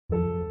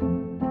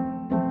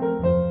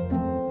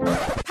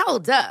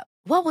Hold up.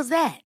 What was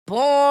that?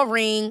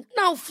 Boring.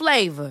 No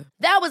flavor.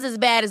 That was as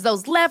bad as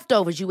those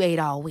leftovers you ate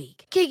all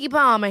week. Keke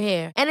Palmer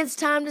here, and it's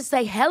time to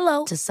say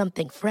hello to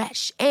something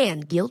fresh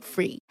and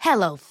guilt-free.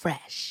 Hello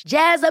Fresh.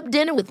 Jazz up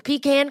dinner with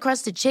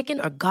pecan-crusted chicken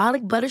or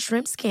garlic butter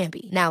shrimp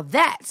scampi. Now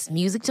that's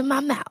music to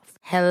my mouth.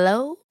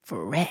 Hello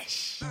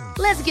Fresh.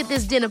 Let's get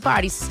this dinner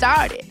party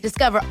started.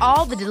 Discover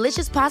all the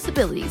delicious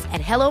possibilities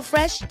at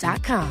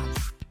hellofresh.com.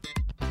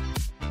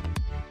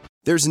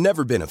 There's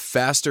never been a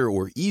faster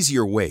or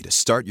easier way to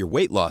start your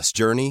weight loss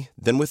journey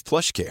than with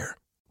PlushCare.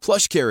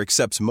 PlushCare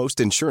accepts most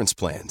insurance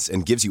plans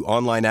and gives you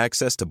online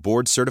access to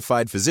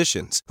board-certified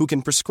physicians who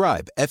can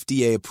prescribe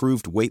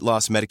FDA-approved weight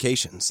loss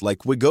medications like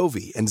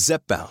Wegovy and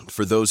Zepbound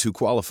for those who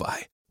qualify.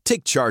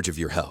 Take charge of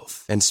your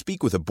health and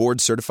speak with a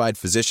board-certified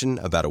physician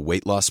about a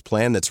weight loss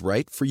plan that's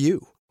right for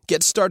you.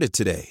 Get started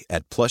today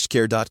at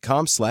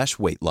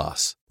plushcare.com/weight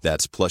loss.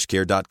 That's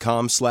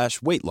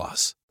plushcare.com/weight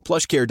loss.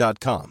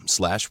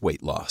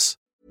 plushcare.com/weight loss.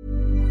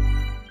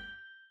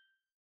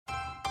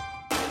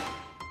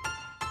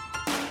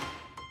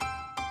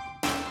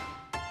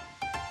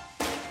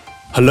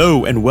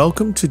 Hello and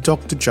welcome to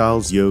Dr.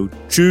 Giles Yeo,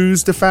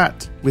 Choose the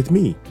Fat, with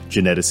me,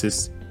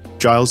 geneticist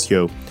Giles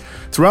Yeo.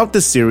 Throughout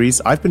this series,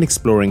 I've been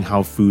exploring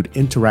how food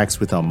interacts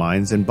with our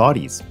minds and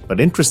bodies. But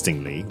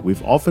interestingly,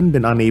 we've often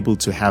been unable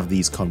to have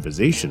these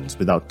conversations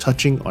without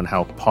touching on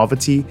how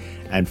poverty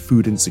and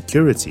food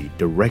insecurity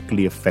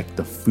directly affect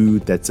the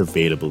food that's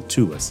available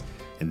to us,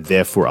 and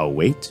therefore our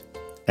weight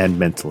and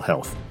mental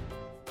health.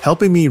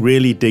 Helping me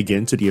really dig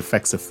into the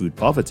effects of food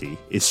poverty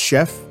is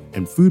chef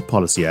and food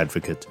policy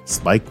advocate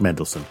Spike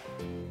Mendelsohn.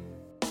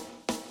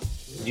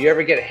 Do you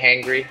ever get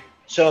hangry?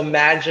 So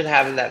imagine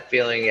having that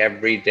feeling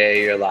every day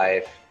of your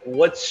life.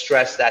 What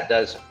stress that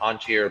does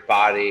onto your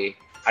body.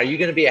 Are you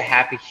going to be a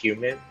happy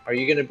human? Are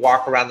you going to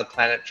walk around the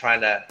planet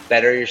trying to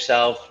better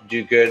yourself,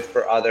 do good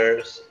for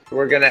others?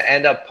 We're going to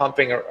end up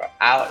pumping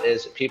out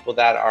is people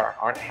that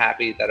aren't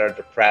happy, that are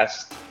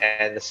depressed,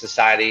 and the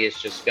society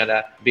is just going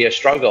to be a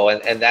struggle.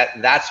 And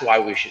that's why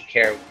we should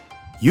care.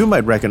 You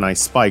might recognize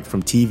Spike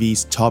from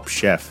TV's Top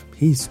Chef.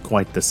 He's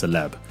quite the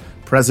celeb.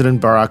 President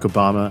Barack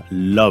Obama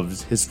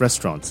loves his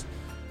restaurants.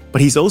 But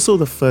he's also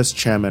the first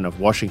chairman of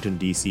Washington,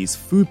 D.C.'s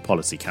Food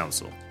Policy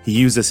Council. He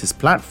uses his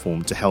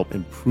platform to help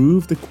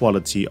improve the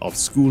quality of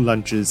school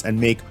lunches and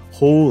make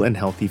whole and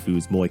healthy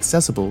foods more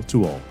accessible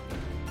to all.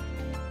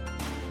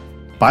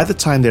 By the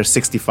time they're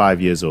 65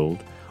 years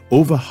old,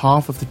 over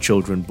half of the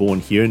children born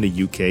here in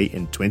the UK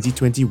in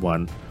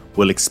 2021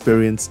 will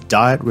experience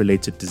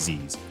diet-related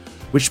disease,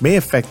 which may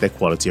affect their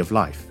quality of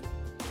life.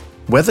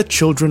 Whether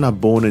children are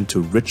born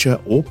into richer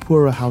or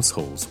poorer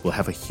households will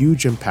have a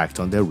huge impact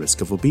on their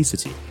risk of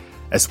obesity,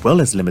 as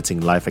well as limiting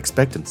life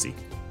expectancy.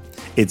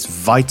 It's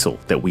vital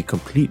that we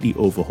completely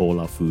overhaul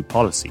our food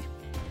policy.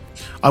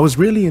 I was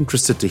really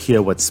interested to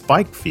hear what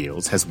Spike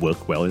feels has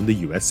worked well in the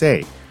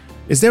USA.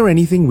 Is there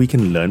anything we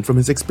can learn from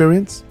his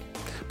experience?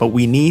 But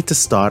we need to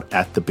start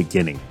at the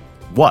beginning.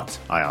 What,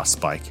 I asked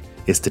Spike,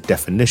 is the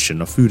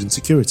definition of food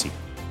insecurity?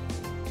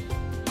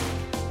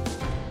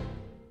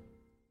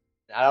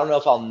 I don't know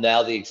if I'll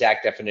nail the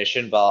exact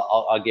definition, but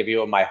I'll give you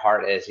what my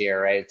heart is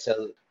here, right?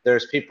 So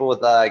there's people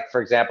with,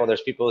 for example,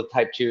 there's people with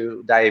type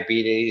 2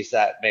 diabetes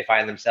that may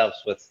find themselves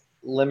with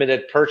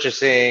limited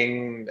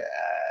purchasing,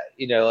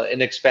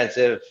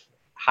 inexpensive,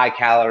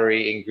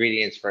 high-calorie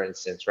ingredients, for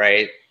instance,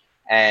 right?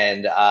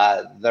 And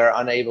they're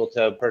unable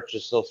to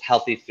purchase those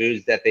healthy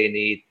foods that they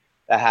need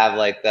that have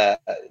like the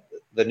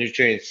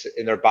nutrients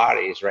in their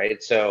bodies,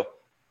 right? So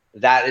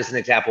that is an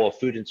example of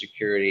food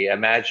insecurity.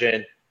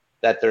 Imagine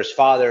that there's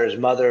fathers,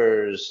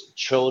 mothers,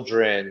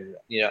 children,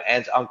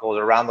 aunts, uncles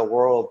around the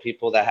world,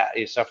 people that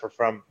suffer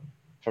from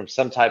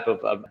some type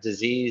of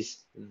disease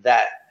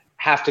that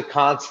have to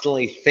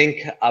constantly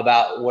think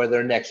about where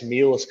their next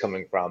meal is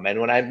coming from.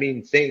 And when I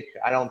mean think,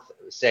 I don't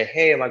say,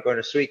 hey, am I going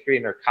to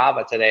Sweetgreen or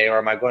Kava today, or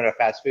am I going to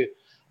fast food?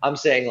 I'm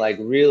saying like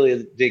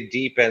really dig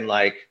deep and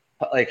like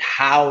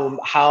how am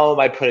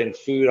I putting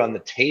food on the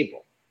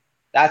table?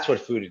 That's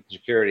what food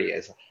insecurity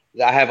is.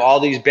 I have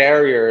all these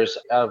barriers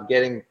of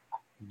getting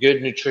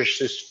good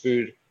nutritious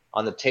food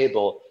on the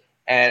table,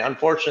 and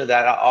unfortunately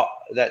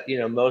that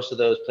most of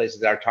those places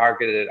that are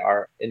targeted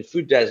are in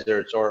food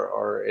deserts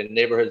or in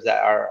neighborhoods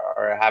that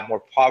are have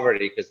more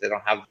poverty because they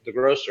don't have the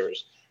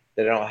grocers,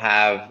 they don't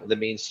have the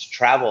means to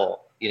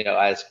travel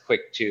as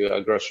quick to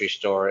a grocery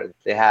store.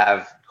 They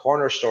have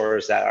corner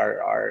stores that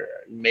are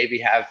maybe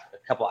have a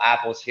couple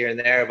apples here and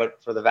there,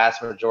 but for the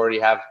vast majority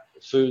have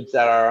foods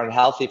that are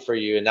unhealthy for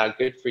you and not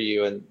good for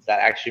you, and that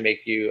actually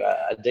make you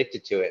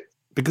addicted to it.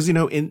 Because,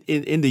 in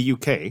the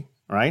UK,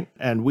 right,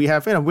 and we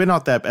have, we're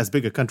not that as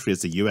big a country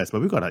as the US, but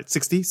we've got like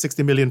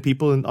 60 million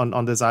people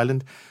on this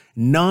island.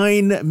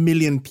 9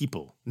 million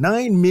people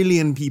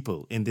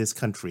in this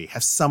country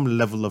have some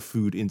level of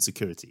food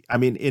insecurity. I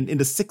mean, in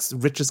the sixth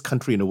richest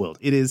country in the world,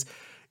 it is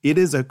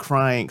a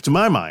crying, to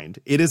my mind,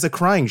 it is a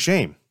crying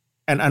shame.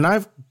 And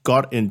I've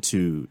got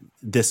into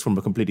this from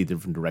a completely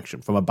different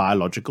direction, from a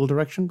biological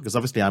direction, because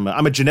obviously I'm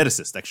a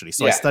geneticist, actually.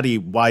 So I study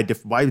why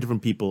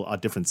different people are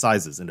different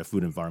sizes in the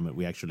food environment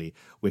we actually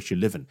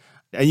live in.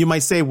 And you might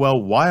say,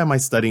 well, why am I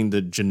studying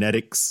the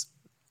genetics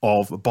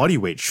of body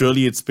weight?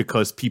 Surely it's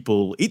because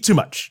people eat too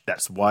much.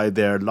 That's why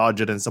they're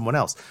larger than someone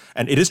else.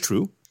 And it is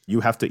true.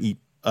 You have to eat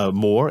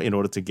more in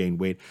order to gain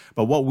weight.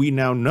 But what we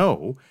now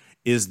know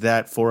is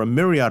that for a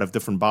myriad of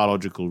different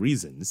biological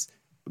reasons,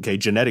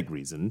 genetic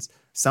reasons,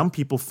 some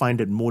people find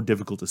it more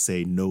difficult to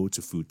say no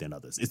to food than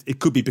others. It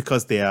could be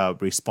because they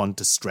respond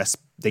to stress.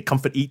 They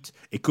comfort eat.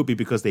 It could be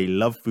because they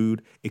love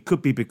food. It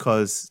could be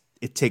because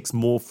it takes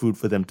more food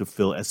for them to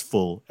feel as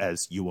full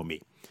as you or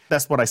me.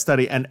 That's what I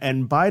study.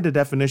 And by the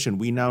definition,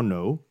 we now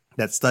know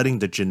that studying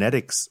the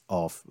genetics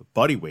of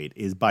body weight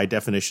is by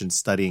definition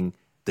studying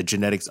the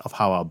genetics of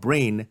how our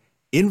brain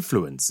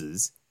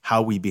influences how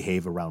we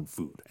behave around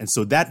food. And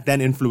so that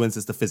then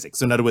influences the physics.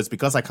 So in other words,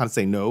 because I can't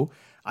say no,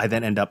 I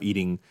then end up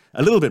eating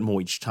a little bit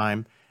more each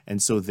time.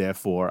 And so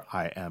therefore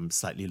I am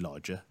slightly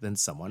larger than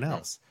someone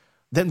else.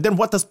 Then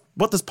what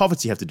does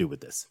poverty have to do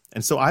with this?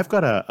 And so I've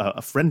got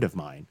a friend of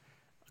mine,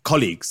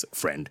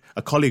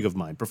 a colleague of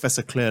mine,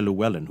 Professor Claire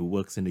Llewellyn, who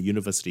works in a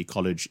university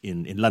college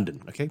in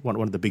London, okay? One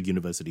of the big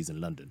universities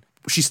in London.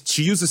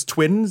 She uses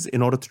twins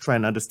in order to try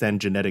and understand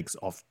genetics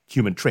of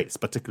human traits,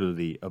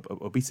 particularly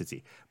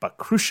obesity. But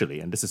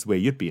crucially, and this is where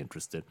you'd be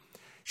interested,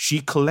 she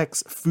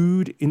collects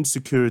food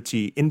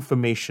insecurity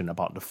information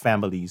about the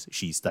families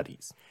she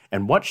studies.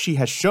 And what she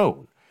has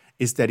shown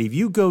is that if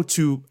you go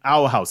to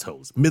our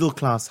households,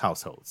 middle-class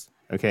households,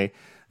 okay,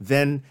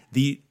 then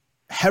the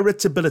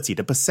heritability,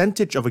 the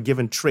percentage of a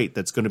given trait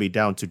that's going to be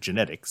down to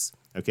genetics,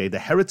 okay, the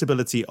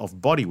heritability of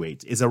body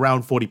weight is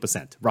around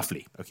 40%,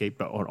 roughly, okay,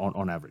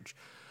 on average.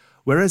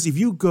 Whereas if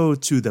you go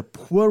to the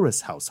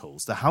poorest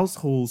households, the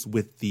households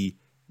with the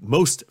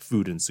most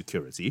food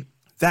insecurity,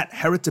 that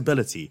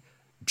heritability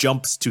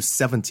jumps to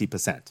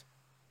 70%,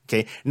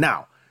 okay?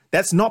 Now,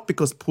 that's not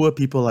because poor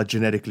people are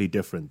genetically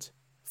different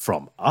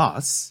from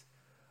us,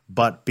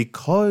 but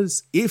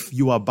because if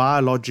you are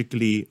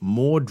biologically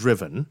more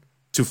driven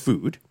to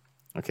food,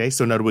 okay,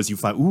 so in other words, you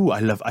find, I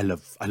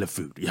love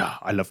food. Yeah,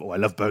 I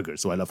love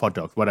burgers, or I love hot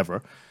dogs,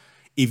 whatever.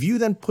 If you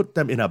then put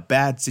them in a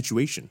bad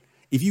situation,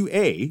 if you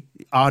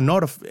are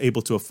not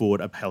able to afford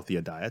a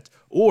healthier diet,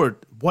 or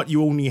what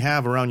you only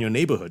have around your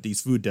neighborhood,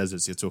 these food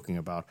deserts you're talking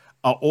about,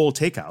 are all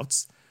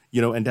takeouts,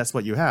 and that's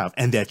what you have,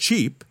 and they're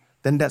cheap,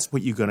 then that's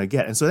what you're gonna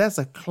get. And so that's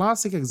a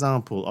classic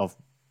example of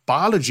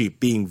biology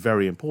being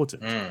very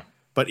important.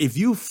 But if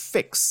you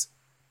fix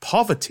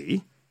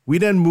poverty, we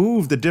then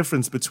move the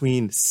difference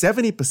between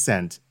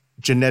 70%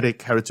 genetic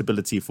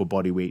heritability for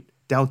body weight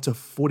down to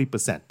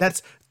 40%.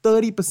 That's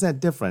 30%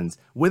 difference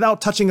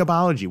without touching a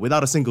biology,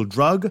 without a single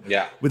drug,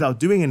 without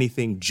doing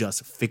anything,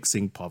 just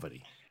fixing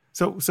poverty.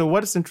 So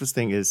what is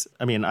interesting is,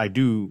 I mean, I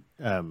go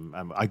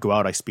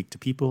out, I speak to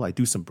people, I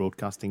do some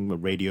broadcasting,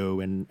 radio,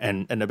 and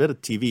a bit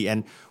of TV.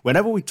 And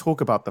whenever we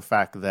talk about the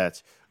fact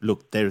that,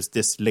 look, there's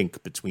this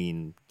link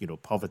between,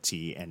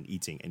 poverty and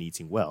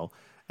eating well,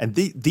 and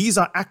these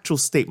are actual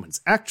statements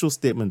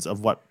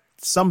of what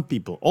some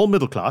people, all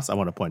middle class, I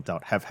want to point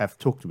out, have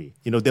talked to me.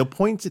 They'll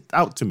point it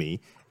out to me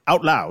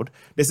out loud.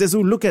 They says,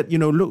 look at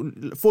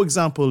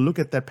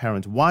that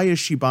parent. Why is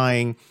she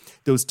buying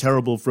those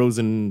terrible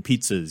frozen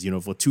pizzas,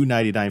 for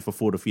 $2.99 for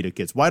 4 to feed her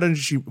kids?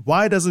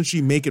 Why doesn't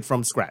she make it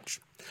from scratch?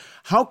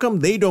 How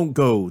come they don't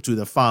go to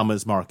the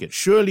farmer's market?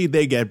 Surely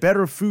they get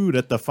better food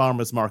at the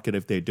farmer's market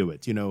if they do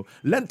it.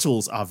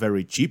 Lentils are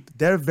very cheap.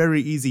 They're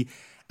very easy.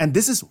 And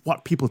this is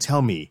what people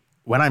tell me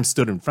when I'm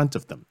stood in front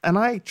of them. And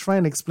I try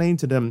and explain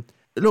to them,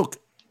 look,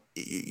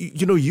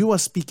 you are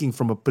speaking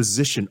from a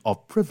position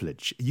of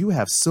privilege. You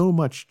have so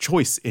much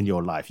choice in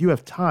your life. You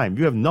have time,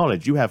 you have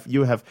knowledge, you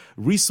have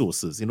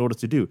resources in order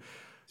to do.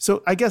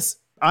 So I guess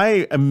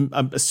I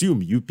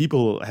assume you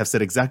people have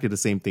said exactly the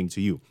same thing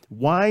to you.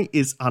 Why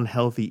is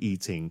unhealthy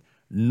eating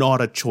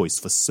not a choice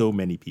for so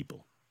many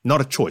people? Not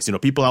a choice.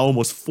 People are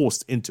almost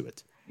forced into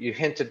it. You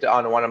hinted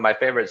on one of my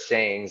favorite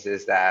sayings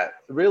is that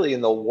really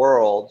in the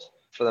world,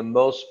 for the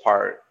most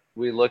part,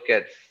 we look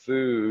at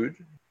food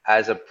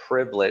as a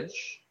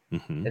privilege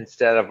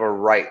instead of a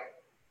right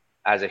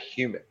as a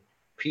human.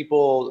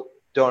 People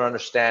don't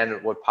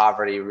understand what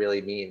poverty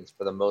really means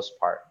for the most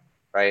part,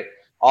 right?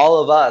 All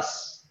of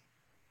us,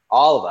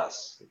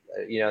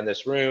 in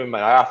this room,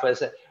 my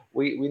office,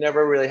 we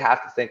never really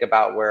have to think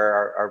about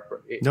where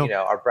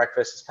our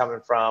breakfast is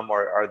coming from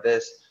or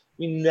this.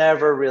 We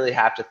never really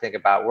have to think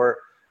about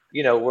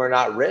we're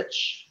not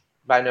rich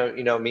by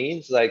no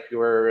means. Like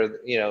we're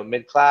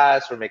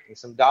mid-class, we're making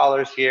some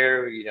dollars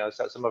here.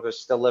 So some of us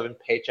still living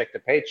paycheck to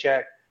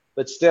paycheck.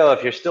 But still,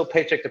 if you're still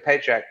paycheck to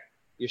paycheck,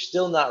 you're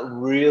still not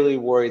really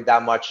worried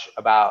that much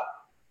about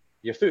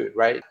your food,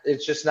 right?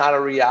 It's just not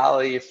a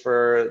reality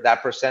for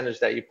that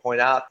percentage that you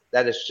point out.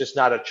 That is just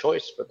not a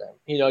choice for them.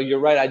 You're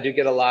right. I do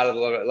get a lot of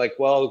like,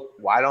 well,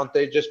 why don't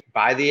they just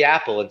buy the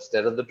apple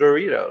instead of the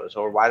Doritos?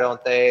 Or why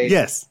don't they?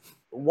 Yes.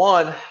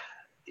 One,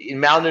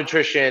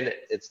 malnutrition,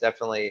 it's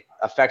definitely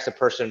affects a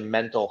person's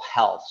mental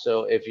health.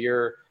 So if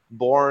you're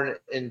born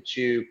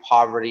into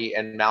poverty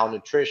and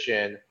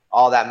malnutrition,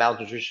 all that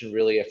malnutrition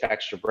really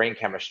affects your brain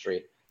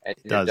chemistry and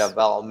your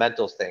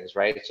developmental things,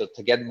 right? So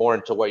to get more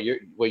into what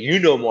you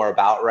know more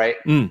about, right?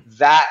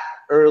 That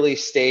early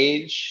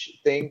stage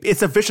thing,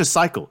 it's a vicious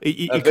cycle.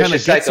 It kind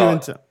of gets you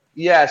into.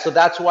 Yeah, so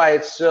that's why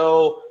it's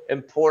so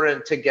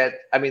important to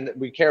get. I mean,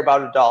 we care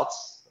about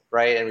adults,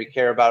 right? And we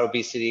care about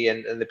obesity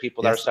and the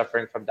people that are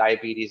suffering from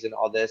diabetes and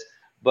all this.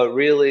 But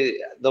really,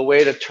 the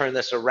way to turn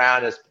this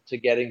around is to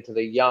getting to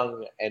the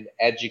young and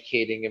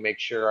educating and make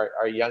sure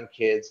our young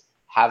kids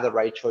have the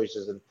right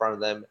choices in front of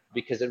them,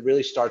 because it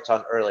really starts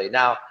on early.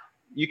 Now,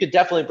 you could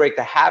definitely break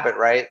the habit,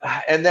 right?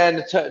 And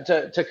then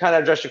to kind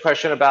of address your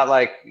question about,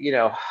 like, you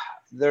know,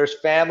 there's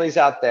families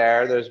out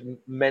there, there's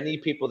many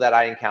people that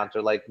I encounter,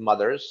 like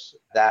mothers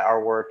that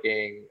are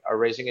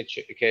raising a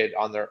kid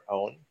on their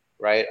own,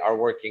 right? Are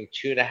working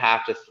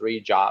 2.5 to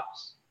 3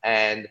 jobs,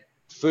 and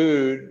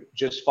food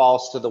just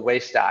falls to the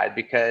wayside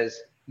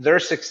because their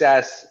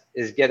success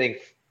is getting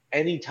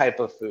any type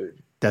of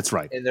food. That's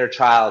right. In their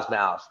child's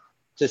mouth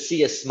to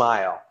see a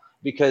smile.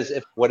 Because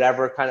if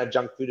whatever kind of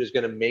junk food is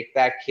going to make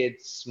that kid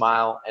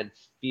smile and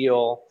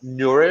feel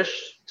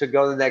nourished to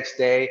go the next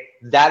day,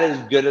 that is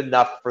good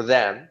enough for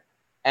them.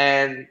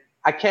 And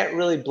I can't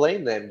really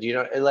blame them.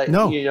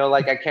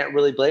 I can't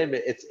really blame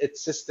it.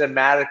 It's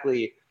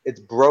systematically,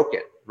 it's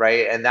broken,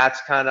 right? And that's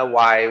kind of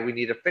why we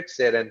need to fix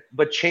it.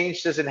 But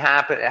change doesn't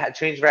happen.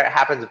 Change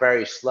happens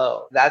very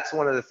slow. That's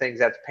one of the things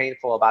that's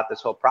painful about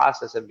this whole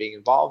process and being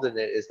involved in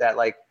it, is that,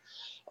 like,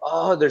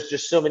 there's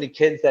just so many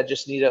kids that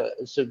just need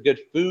some good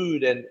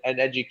food and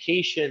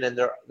education, and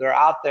they're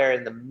out there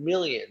in the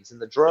millions, in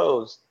the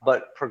droves.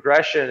 But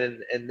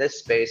progression in this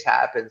space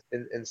happens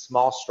in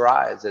small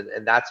strides,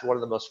 and that's one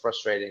of the most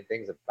frustrating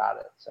things about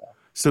it.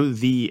 So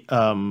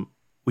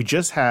we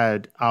just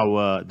had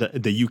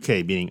the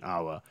UK being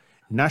our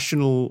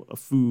National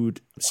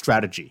Food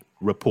Strategy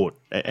report,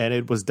 and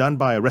it was done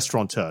by a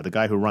restaurateur, the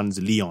guy who runs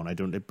Leon.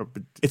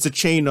 It's a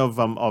chain of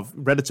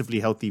relatively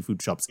healthy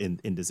food shops in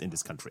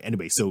this country.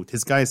 Anyway, so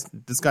this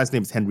guy's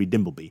name is Henry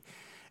Dimbleby,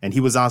 and he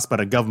was asked by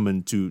the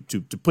government to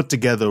put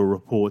together a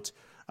report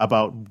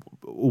about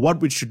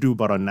what we should do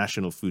about our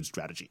national food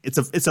strategy.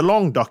 It's a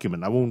long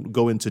document. I won't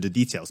go into the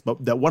details,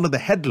 but that one of the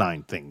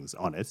headline things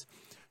on it,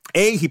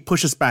 he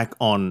pushes back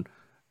on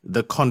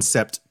the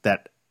concept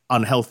that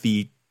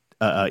unhealthy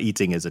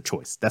eating is a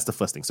choice. That's the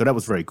first thing. So that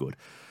was very good.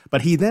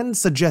 But he then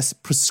suggests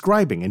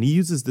prescribing, and he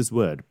uses this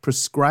word,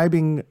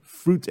 prescribing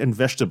fruit and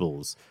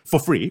vegetables for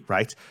free,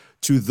 right,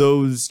 to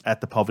those at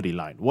the poverty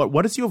line.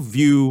 What is your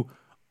view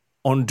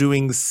on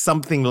doing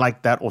something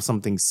like that or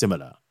something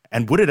similar?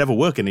 And would it ever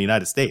work in the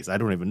United States? I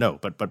don't even know.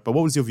 But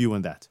what was your view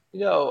on that?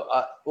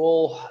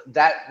 Well,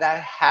 that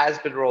has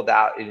been rolled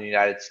out in the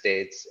United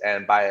States,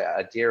 and by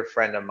a dear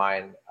friend of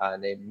mine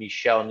named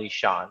Michel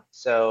Nishan.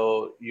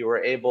 So you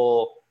were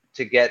able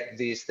to get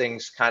these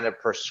things kind of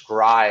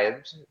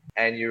prescribed,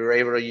 and you were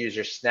able to use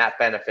your SNAP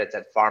benefits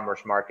at farmers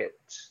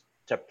markets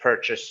to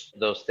purchase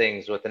those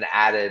things with an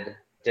added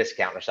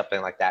discount or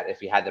something like that if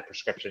you had the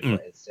prescription,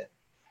 for instance.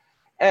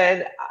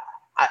 And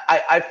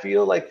I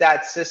feel like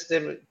that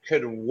system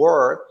could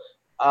work.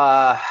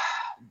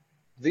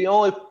 The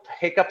only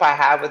hiccup I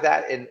have with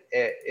that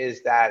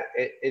is that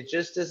it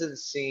just doesn't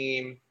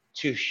seem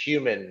too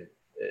human.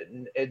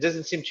 It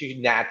doesn't seem too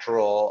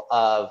natural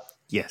of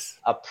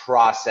a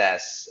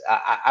process.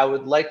 I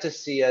would like to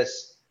see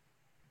us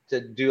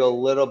to do a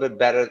little bit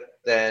better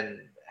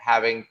than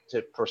having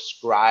to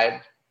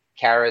prescribe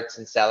carrots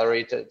and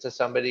celery to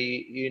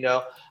somebody,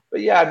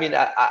 But yeah, I mean,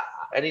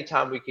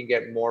 anytime we can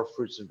get more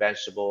fruits and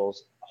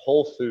vegetables,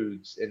 whole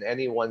foods in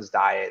anyone's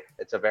diet,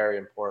 it's a very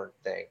important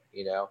thing,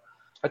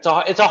 It's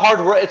a hard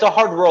rollout, it's a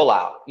hard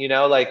rollout. It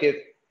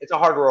is a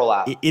hard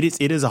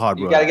rollout.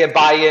 You got to get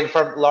buy-in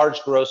from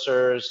large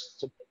grocers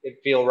to make it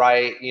feel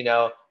right.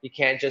 You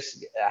can't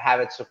just have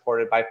it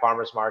supported by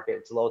farmers market.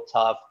 It's a little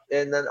tough.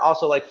 And then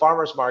also, like,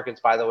 farmers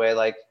markets, by the way,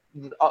 like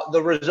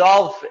the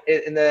resolve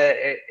in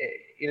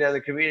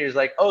the community is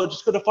like, oh,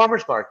 just go to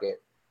farmers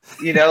market.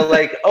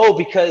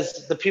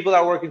 Because the people that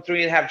are working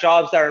 3.5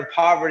 jobs that are in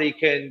poverty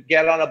can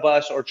get on a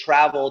bus or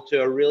travel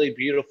to a really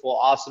beautiful,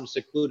 awesome,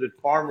 secluded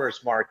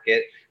farmers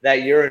market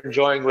that you're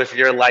enjoying with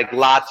your, like,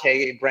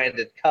 latte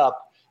branded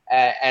cup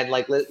and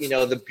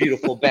the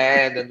beautiful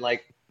band, and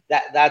like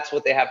that's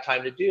what they have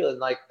time to do. And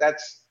like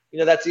that's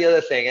the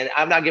other thing. And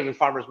I'm not giving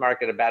farmers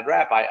market a bad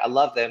rap. I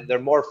love them. They're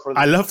more for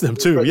I love them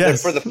too.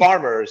 Yes, for the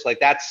farmers.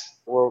 Like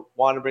we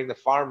want to bring the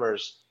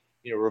farmers,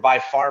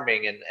 revive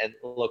farming and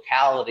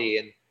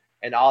locality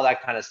and all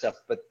that kind of stuff.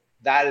 But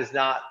that is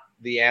not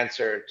the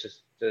answer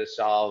to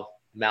solve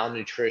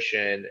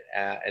malnutrition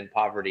and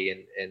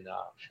poverty. And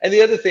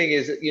the other thing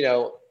is,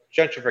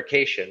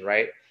 gentrification,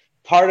 right?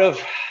 Part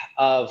of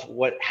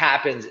what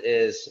happens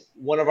is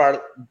one of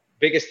our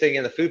biggest thing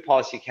in the Food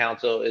Policy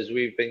Council is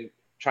we've been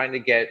trying to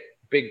get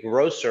big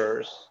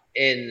grocers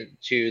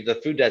into the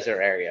food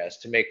desert areas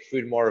to make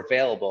food more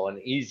available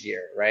and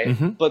easier, right?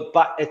 Mm-hmm.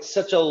 But it's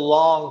such a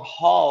long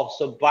haul.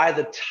 So by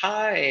the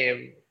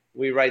time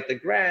we write the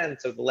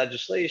grants or the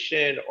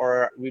legislation,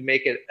 or we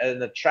make it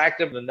an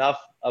attractive enough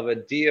of a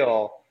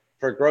deal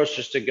for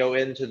grocers to go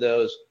into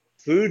those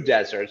food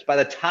deserts, by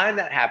the time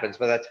that happens,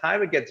 by the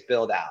time it gets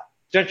built out,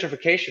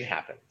 gentrification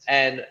happens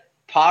and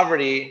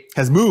poverty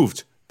has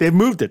moved. They've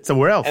moved it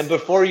somewhere else. And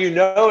before you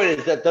know it,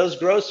 is that those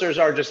grocers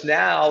are just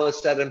now all of a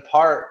sudden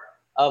part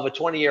of a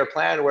 20-year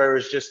plan where it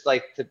was just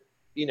like to,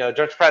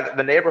 gentrify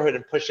the neighborhood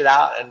and push it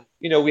out. And,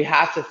 we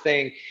have to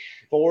think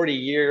 40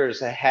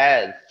 years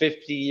ahead,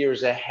 50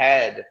 years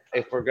ahead,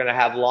 if we're going to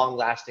have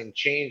long-lasting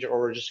change, or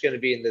we're just going to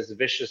be in this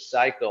vicious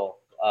cycle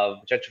of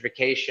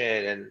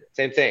gentrification and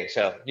same thing.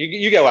 So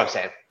you get what I'm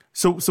saying.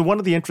 So one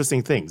of the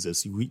interesting things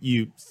is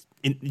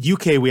in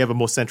UK, we have a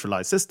more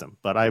centralized system,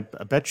 but I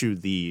bet you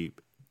the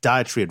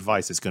dietary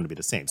advice is going to be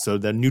the same. So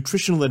the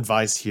nutritional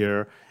advice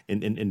here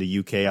in the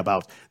UK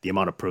about the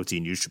amount of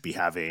protein you should be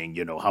having,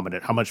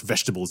 how much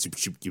vegetables you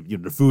should,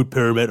 the food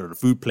pyramid or the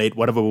food plate,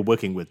 whatever we're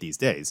working with these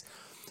days.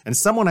 And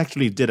someone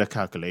actually did a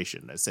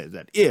calculation that said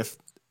that if,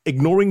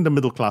 ignoring the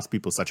middle class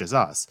people such as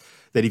us,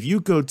 that if you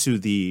go to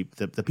the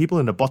people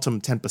in the bottom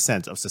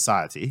 10% of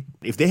society,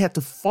 if they had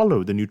to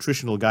follow the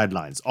nutritional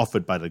guidelines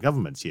offered by the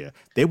government here,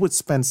 they would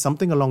spend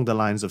something along the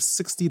lines of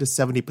 60 to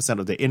 70%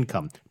 of their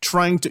income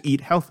trying to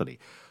eat healthily.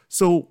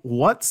 So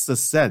what's the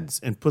sense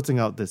in putting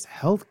out this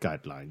health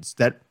guidelines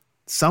that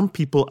some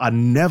people are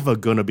never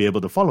going to be able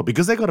to follow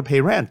because they got to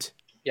pay rent?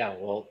 Yeah,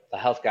 well, the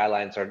health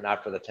guidelines are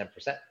not for the 10%.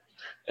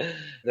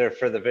 They're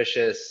for the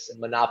vicious,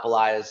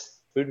 monopolized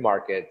food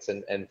markets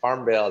and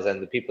farm bills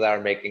and the people that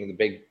are making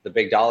the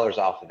big dollars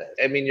off of it.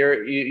 I mean,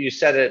 you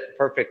said it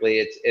perfectly.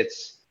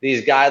 It's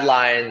these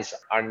guidelines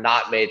are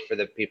not made for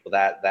the people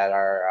that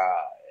are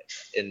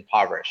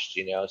impoverished,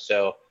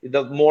 So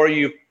the more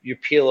you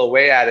peel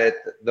away at it,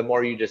 the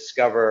more you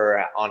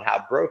discover on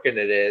how broken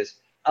it is.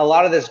 A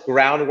lot of this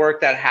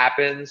groundwork that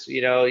happens,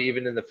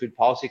 even in the Food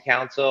Policy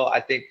Council, I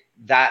think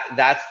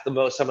that's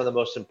some of the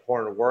most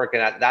important work,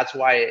 and that's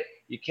why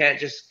you can't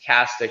just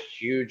cast a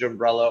huge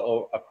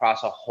umbrella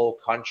across a whole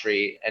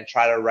country and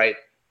try to write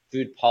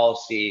food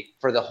policy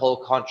for the whole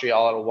country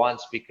all at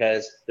once,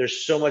 because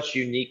there's so much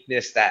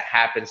uniqueness that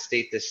happens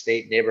state to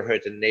state,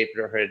 neighborhood to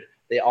neighborhood.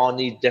 They all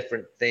need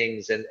different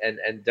things and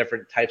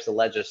different types of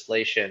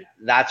legislation.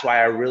 That's why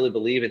I really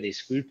believe in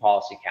these food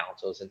policy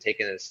councils and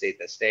taking it state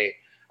to state.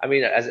 I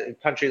mean, as a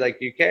country like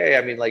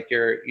UK, I mean, like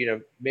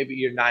maybe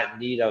you're not in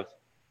need of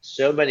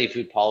so many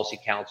food policy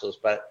councils,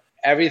 but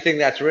everything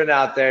that's written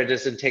out there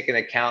doesn't take into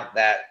account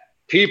that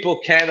people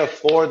can't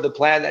afford the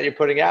plan that you're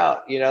putting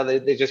out.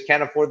 They just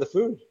can't afford the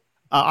food.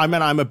 I'm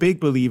a big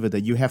believer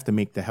that you have to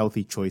make the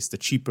healthy choice, the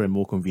cheaper and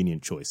more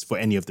convenient choice for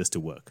any of this to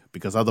work,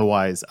 because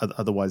otherwise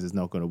it's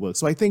not going to work.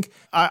 So I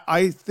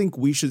think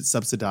we should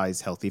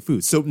subsidize healthy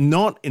food. So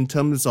not in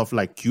terms of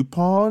like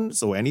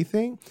coupons or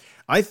anything.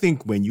 I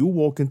think when you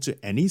walk into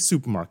any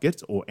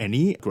supermarket or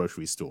any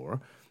grocery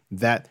store,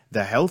 that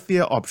the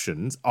healthier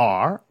options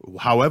are,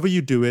 however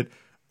you do it,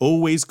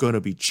 always going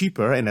to be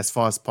cheaper and as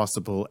far as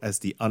possible as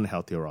the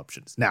unhealthier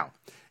options. Now,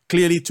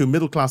 clearly, to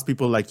middle-class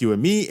people like you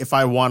and me, if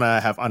I want to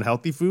have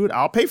unhealthy food,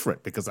 I'll pay for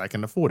it because I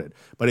can afford it.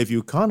 But if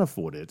you can't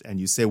afford it and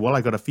you say, well,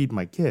 I got to feed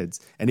my kids,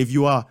 and if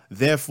you are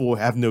therefore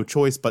have no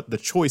choice, but the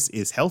choice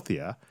is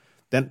healthier,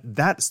 then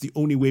that's the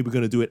only way we're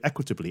going to do it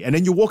equitably. And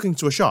then you walk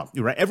into a shop,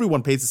 right?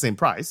 Everyone pays the same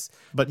price,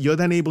 but you're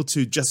then able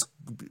to just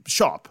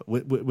shop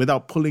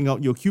without pulling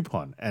out your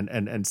coupon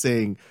and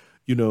saying,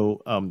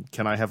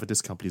 can I have a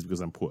discount, please,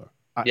 because I'm poor?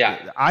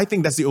 Yeah, I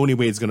think that's the only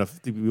way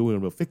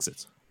we'll fix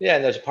it. Yeah,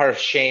 and there's a part of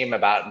shame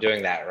about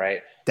doing that,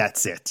 right?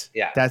 That's it.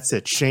 Yeah, that's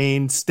it.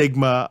 Shame,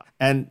 stigma,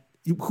 and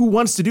who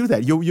wants to do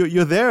that?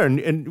 You're there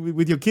and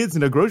with your kids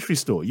in a grocery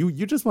store. You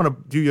just want to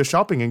do your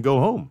shopping and go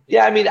home.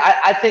 Yeah, I mean,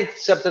 I think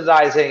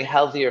subsidizing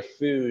healthier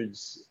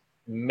foods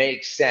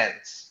makes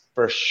sense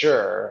for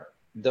sure.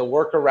 The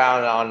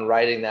workaround on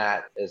writing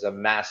that is a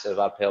massive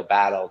uphill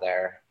battle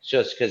there,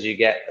 just because you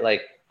get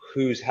like,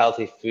 whose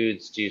healthy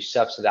foods do you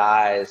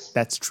subsidize?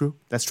 That's true.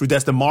 That's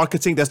the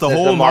marketing. There's the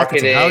whole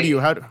marketing.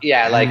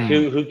 Yeah, like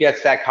who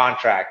gets that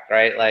contract,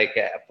 right? Like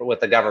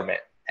with the government,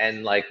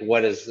 and like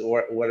what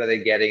are they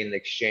getting in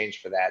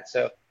exchange for that?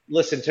 So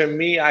listen, to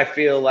me, I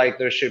feel like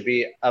there should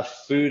be a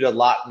food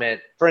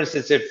allotment. For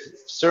instance, if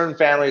certain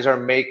families are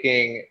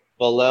making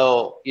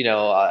below,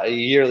 a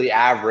yearly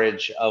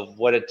average of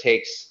what it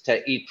takes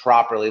to eat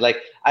properly. Like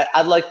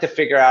I'd like to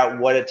figure out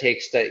what it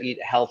takes to eat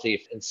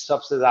healthy and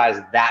subsidize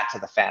that to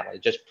the family.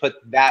 Just put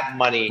that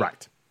money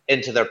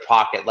into their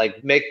pocket,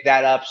 like make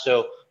that up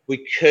so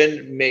we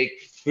couldn't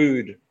make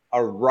food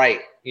a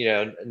right,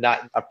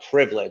 not a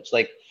privilege.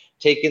 Like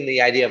taking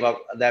the idea of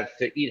that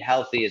to eat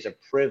healthy is a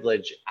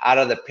privilege out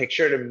of the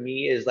picture, to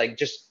me, is like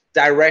just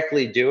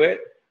directly do it.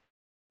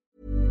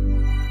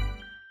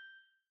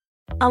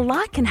 A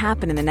lot can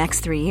happen in the next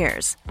 3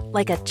 years.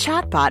 Like a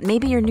chatbot may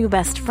be your new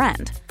best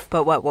friend.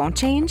 But what won't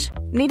change?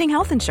 Needing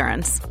health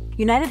insurance.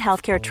 United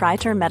Healthcare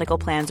Tri-Term Medical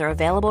Plans are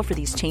available for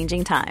these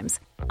changing times.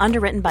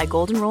 Underwritten by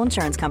Golden Rule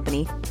Insurance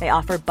Company, they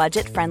offer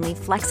budget-friendly,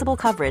 flexible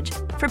coverage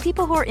for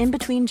people who are in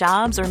between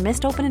jobs or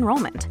missed open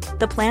enrollment.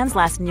 The plans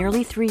last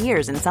nearly 3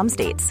 years in some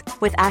states,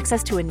 with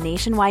access to a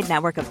nationwide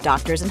network of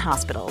doctors and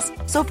hospitals.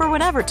 So for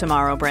whatever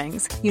tomorrow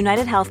brings,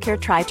 United Healthcare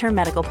Tri-Term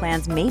Medical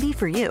Plans may be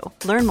for you.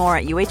 Learn more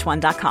at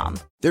uh1.com.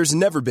 There's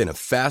never been a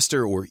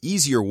faster or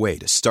easier way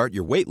to start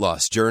your weight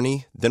loss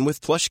journey than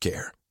with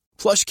PlushCare.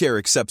 PlushCare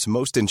accepts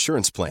most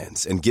insurance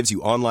plans and gives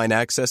you online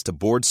access to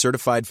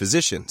board-certified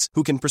physicians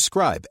who can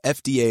prescribe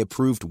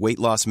FDA-approved weight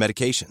loss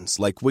medications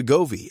like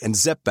Wegovy and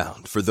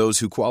Zepbound for those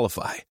who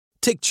qualify.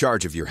 Take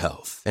charge of your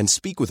health and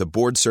speak with a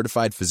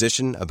board-certified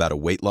physician about a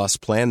weight loss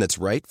plan that's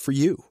right for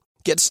you.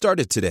 Get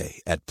started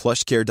today at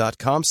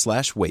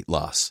plushcare.com/weight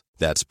loss.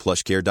 That's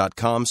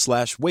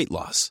plushcare.com/weight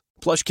loss.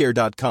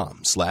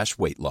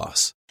 plushcare.com/weight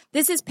loss.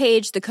 This is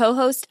Paige, the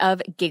co-host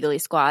of Giggly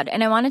Squad,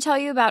 and I want to tell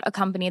you about a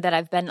company that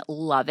I've been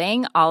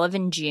loving, Olive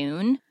 &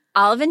 June.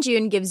 Olive &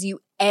 June gives you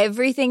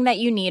everything that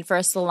you need for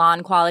a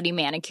salon-quality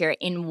manicure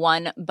in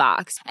one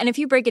box. And if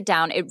you break it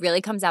down, it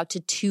really comes out to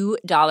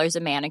 $2 a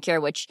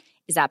manicure, which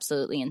is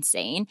absolutely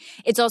insane.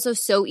 It's also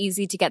so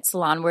easy to get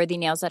salon-worthy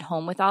nails at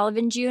home with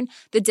Olive & June.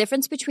 The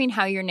difference between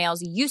how your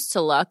nails used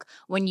to look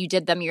when you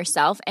did them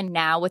yourself and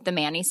now with the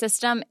Mani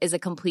system is a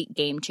complete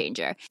game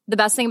changer. The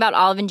best thing about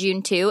Olive &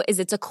 June, too, is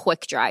it's a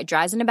quick dry.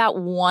 Dries in about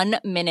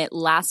 1 minute,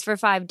 lasts for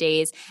 5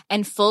 days,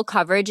 and full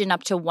coverage in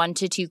up to 1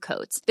 to 2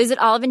 coats. Visit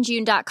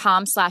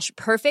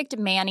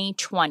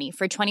oliveandjune.com/perfectmani20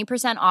 for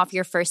 20% off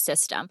your first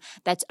system.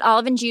 That's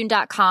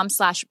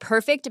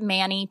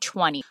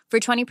oliveandjune.com/perfectmani20 for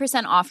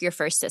 20% off your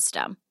first system.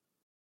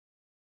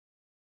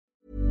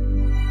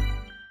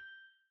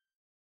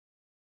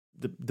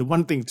 The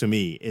one thing to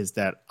me is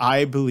that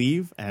I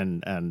believe,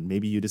 and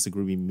maybe you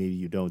disagree, maybe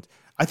you don't,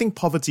 I think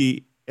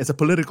poverty is a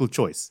political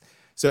choice.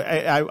 So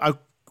I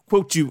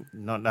quote you,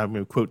 I'm going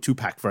to quote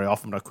Tupac very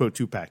often, but I quote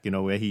Tupac,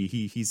 where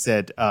he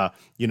said,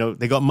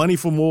 they got money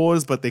for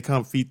wars, but they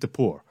can't feed the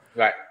poor.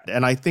 Right.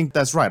 And I think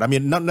that's right. I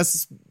mean, not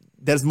necessarily,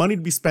 there's money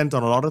to be spent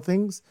on a lot of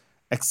things,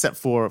 except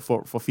for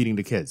feeding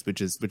the kids,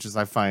 which is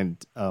I find,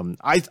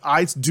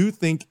 I do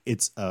think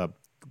it's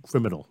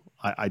criminal.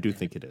 I do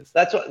think it is.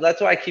 That's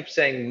why I keep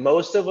saying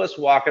most of us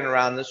walking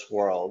around this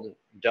world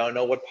don't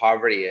know what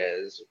poverty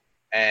is,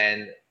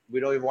 and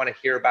we don't even want to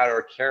hear about it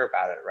or care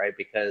about it, right?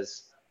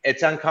 Because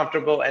it's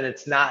uncomfortable and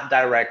it's not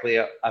directly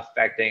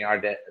affecting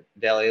our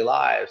daily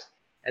lives.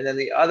 And then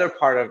the other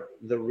part of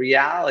the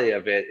reality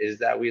of it is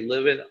that we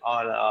live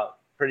on a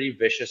pretty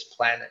vicious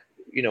planet.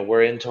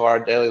 We're into our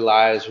daily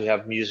lives. We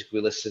have music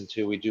we listen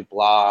to. We do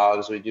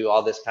blogs. We do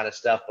all this kind of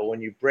stuff. But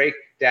when you break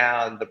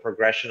down the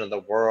progression of the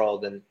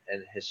world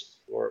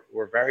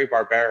we're very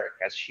barbaric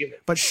as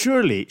humans. But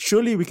surely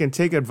we can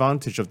take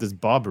advantage of this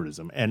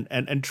barbarism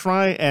and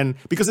try and,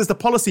 because it's the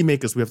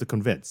policymakers we have to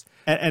convince,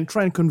 and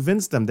try and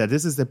convince them that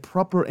this is the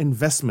proper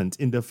investment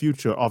in the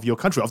future of your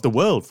country, of the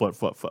world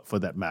for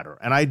that matter.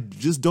 And I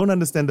just don't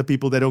understand the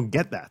people that don't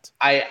get that.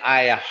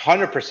 I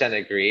 100%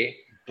 agree.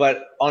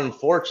 But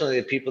unfortunately,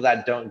 the people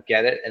that don't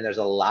get it, and there's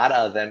a lot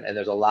of them, and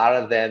there's a lot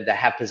of them that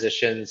have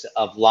positions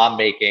of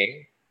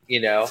lawmaking,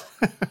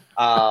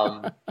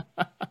 are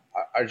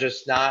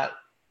just not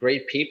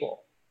great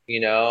people,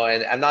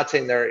 and I'm not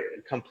saying they're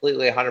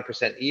completely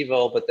 100%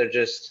 evil, but they're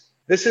just,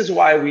 this is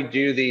why we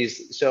do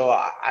these. So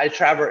I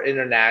travel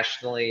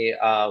internationally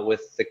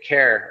with the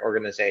CARE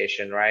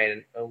organization, right?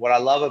 And what I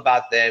love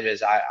about them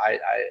is I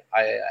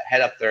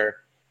head up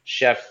their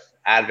chef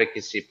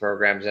advocacy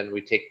programs, and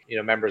we take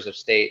members of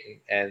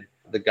state and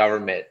the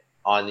government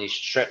on these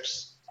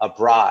trips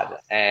abroad,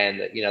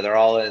 and they're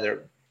all in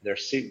their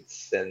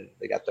suits and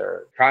they got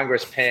their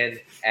Congress pin,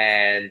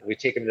 and we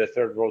take them to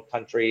third world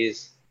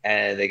countries,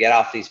 and they get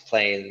off these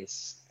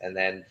planes, and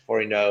then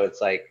before you know, it's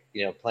like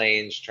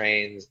planes,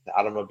 trains,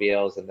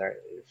 automobiles, and they're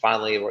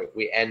finally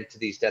we end to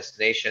these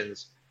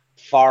destinations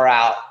far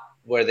out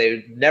where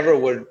they never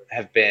would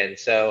have been.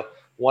 So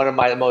one of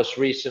my most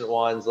recent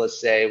ones, let's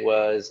say,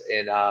 was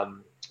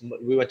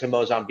we went to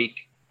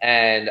Mozambique.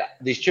 And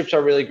these trips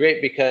are really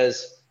great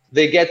because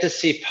they get to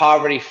see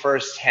poverty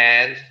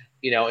firsthand,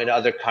 in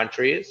other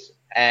countries.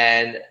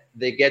 And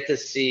they get to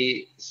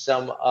see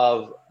some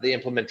of the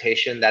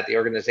implementation that the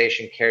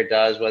organization CARE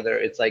does, whether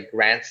it's like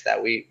grants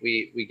that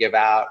we give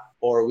out,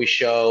 or we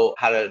show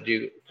how to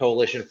do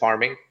coalition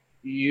farming.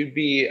 You'd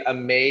be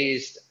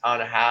amazed on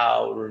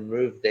how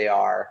removed they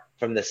are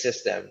from the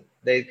system.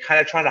 They kind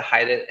of try to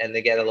hide it, and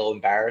they get a little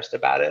embarrassed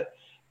about it.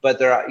 But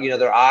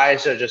their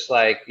eyes are just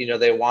like,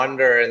 they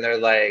wonder, and they're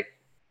like,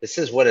 this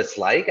is what it's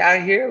like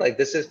out here. Like,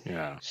 this is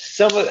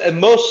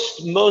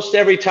most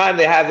every time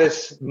they have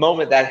this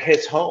moment that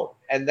hits home.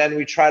 And then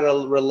we try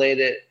to relate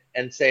it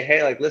and say,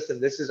 hey, like, listen,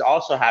 this is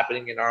also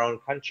happening in our own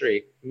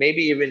country,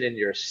 maybe even in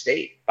your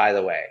state, by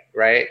the way,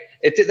 right?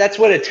 That's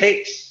what it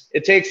takes.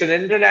 It takes an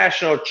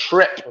international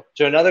trip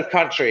to another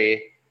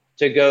country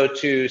to go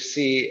to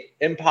see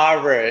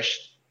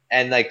impoverished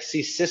and like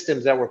see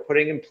systems that we're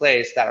putting in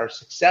place that are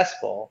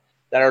successful,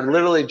 that are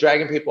literally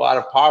dragging people out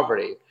of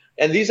poverty.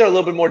 And these are a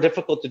little bit more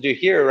difficult to do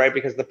here, right?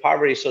 Because the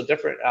poverty is so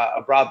different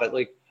abroad. But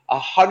like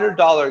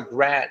 $100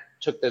 grant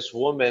took this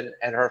woman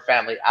and her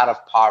family out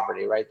of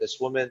poverty, right? This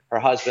woman, her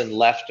husband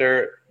left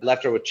her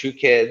with 2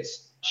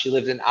 kids. She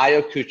lived in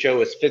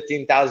Ayacucho, it's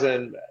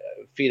 15,000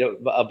 feet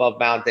above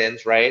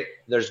mountains, right?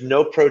 There's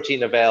no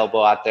protein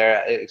available out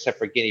there except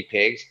for guinea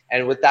pigs.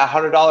 And with that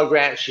 $100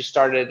 grant, she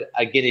started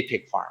a guinea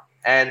pig farm.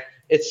 And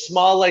it's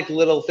small, like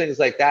little things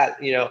like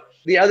that. You know,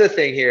 the other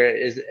thing here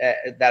is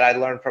that I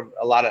learned from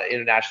a lot of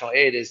international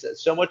aid is that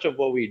so much of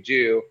what we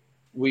do,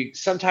 we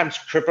sometimes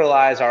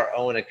crippleize our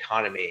own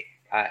economy.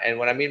 And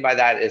what I mean by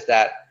that is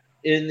that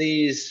in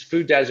these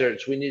food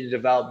deserts, we need to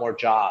develop more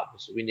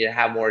jobs. We need to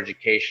have more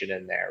education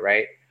in there,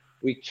 right?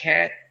 We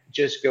can't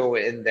just go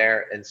in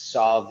there and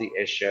solve the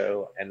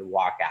issue and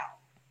walk out.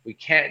 We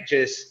can't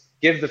just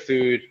give the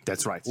food.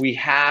 That's right. We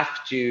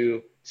have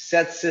to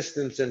set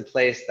systems in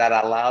place that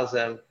allows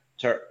them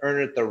to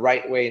earn it the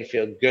right way and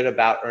feel good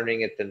about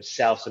earning it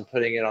themselves and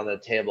putting it on the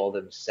table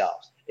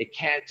themselves. It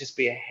can't just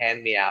be a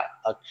hand me out,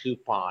 a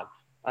coupon.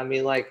 I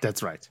mean, like,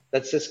 that's right.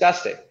 That's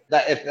disgusting.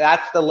 That if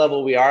that's the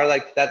level we are,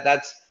 like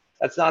that's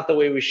not the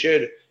way we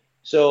should.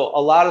 So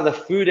a lot of the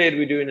food aid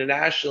we do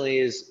internationally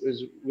is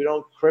we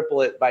don't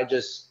cripple it by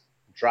just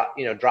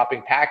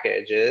dropping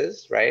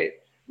packages, right?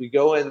 We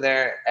go in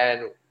there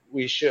and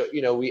we show,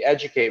 we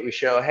educate, we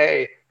show,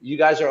 hey, you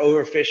guys are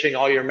overfishing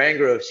all your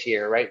mangroves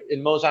here, right?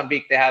 In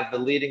Mozambique, they have the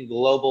leading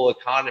global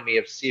economy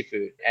of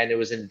seafood, and it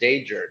was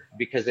endangered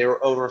because they were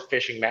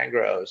overfishing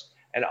mangroves.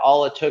 And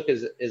all it took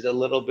is a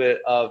little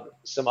bit of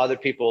some other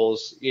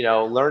people's,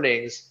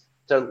 learnings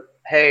to,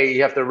 hey,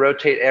 you have to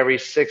rotate every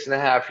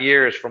 6.5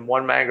 years from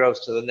one mangrove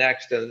to the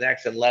next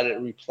and let it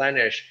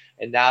replenish.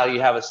 And now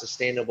you have a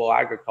sustainable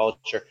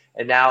agriculture.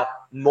 And now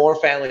more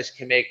families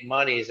can make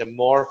monies and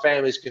more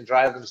families can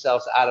drive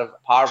themselves out of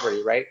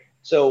poverty, right?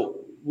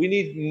 So we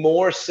need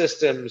more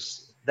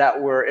systems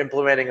that we're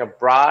implementing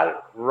abroad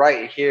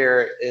right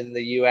here in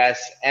the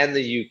US and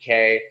the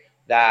UK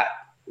that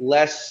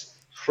less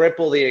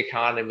cripple the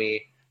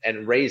economy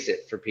and raise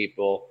it for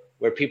people,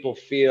 where people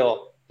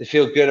feel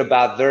good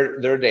about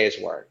their day's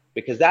work,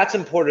 because that's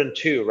important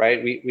too,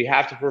 right? We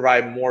have to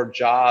provide more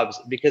jobs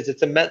because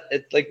it's a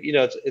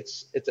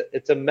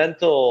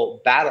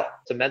mental battle.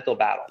 It's a mental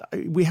battle.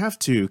 We have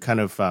to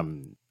kind of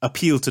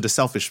appeal to the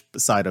selfish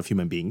side of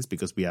human beings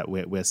because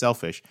we're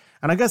selfish,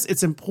 and I guess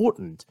it's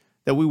important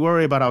that we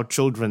worry about our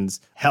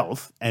children's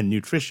health and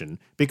nutrition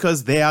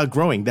because they are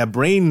growing. Their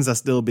brains are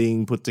still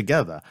being put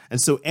together. And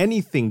so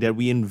anything that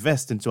we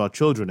invest into our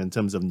children in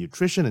terms of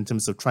nutrition, in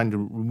terms of trying to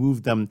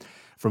remove them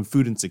from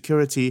food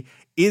insecurity,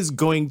 is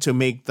going to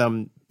make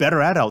them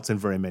better adults in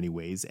very many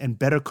ways and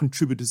better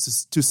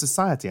contributors to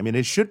society. I mean,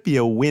 it should be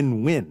a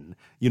win-win,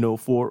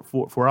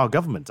 for our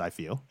government, I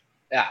feel.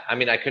 Yeah, I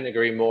mean, I couldn't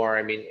agree more.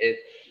 I mean,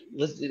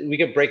 we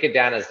could break it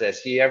down as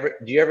this. Do you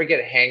ever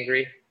get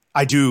hangry?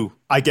 I do.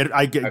 I get.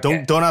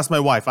 Okay. Don't ask my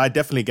wife. I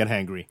definitely get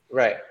hangry.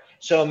 Right.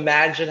 So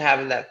imagine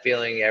having that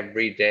feeling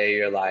every day of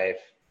your life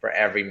for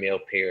every meal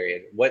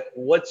period.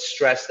 What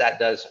stress that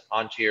does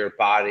onto your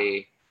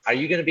body. Are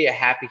you going to be a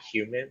happy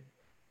human?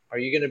 Are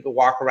you going to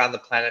walk around the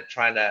planet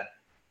trying to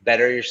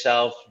better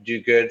yourself,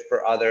 do good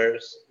for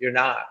others? You're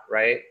not,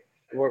 right?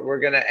 We're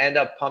going to end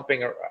up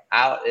pumping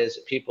out is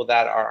people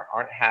that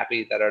aren't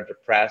happy, that are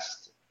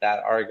depressed,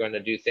 that are going to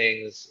do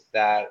things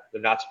that they're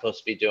not supposed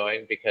to be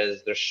doing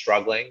because they're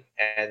struggling,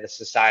 and the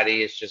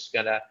society is just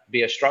going to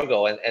be a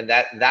struggle. And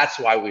that's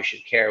why we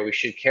should care. We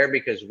should care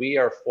because we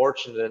are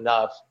fortunate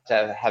enough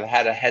to have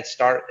had a head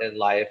start in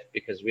life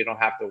because we don't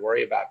have to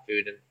worry about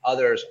food and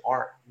others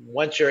aren't.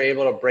 Once you're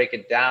able to break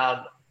it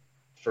down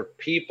for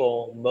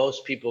people,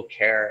 most people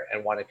care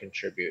and want to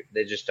contribute.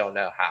 They just don't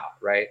know how,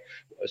 right?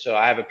 So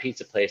I have a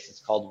pizza place. It's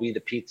called We the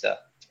Pizza.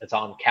 It's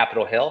on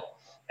Capitol Hill.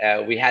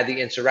 We had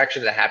the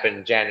insurrection that happened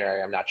in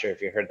January. I'm not sure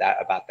if you heard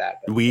about that.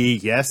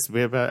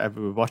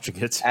 We're watching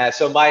it.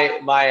 So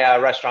my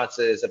restaurant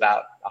is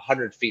about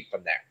 100 feet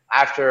from there.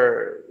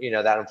 After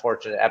that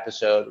unfortunate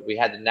episode, we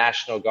had the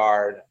National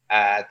Guard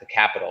at the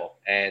Capitol,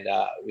 and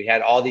we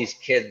had all these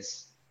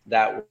kids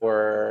that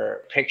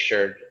were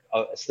pictured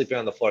sleeping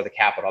on the floor of the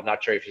Capitol. I'm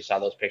not sure if you saw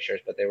those pictures,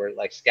 but they were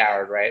like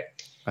scoured, right?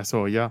 I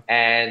saw, yeah.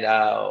 And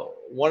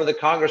one of the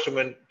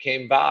congresswomen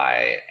came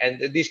by,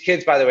 and these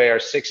kids, by the way, are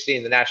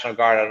 16, the National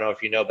Guard. I don't know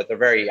if you know, but they're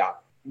very young.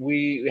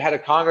 We had a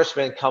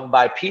congressman come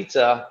buy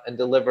pizza and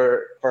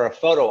deliver for a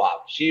photo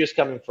op. She was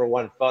coming for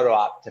one photo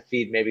op to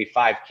feed maybe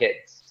 5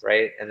 kids,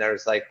 right? And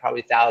there's like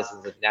probably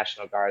thousands of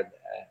National Guard.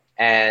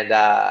 And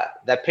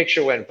that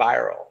picture went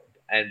viral.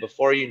 And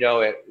before you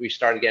know it, we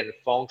started getting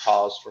phone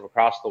calls from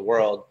across the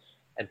world,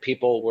 and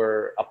people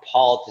were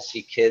appalled to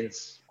see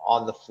kids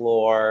on the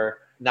floor,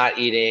 not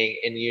eating,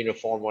 in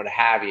uniform, what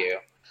have you.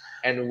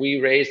 And we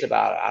raised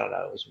about, I don't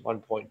know, it was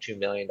 $1.2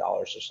 million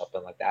or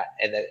something like that.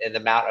 And in the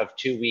amount of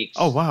 2 weeks.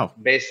 Oh, wow.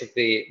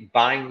 Basically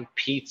buying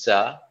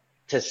pizza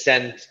to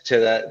send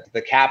to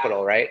the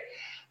Capitol, right?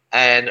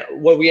 And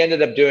what we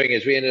ended up doing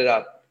is we ended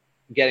up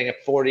getting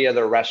 40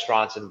 other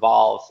restaurants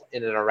involved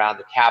in and around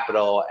the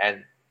Capitol.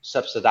 And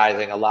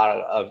subsidizing a lot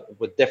of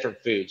with different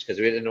foods because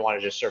we didn't want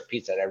to just serve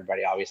pizza to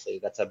everybody. Obviously,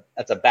 that's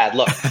a bad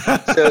look.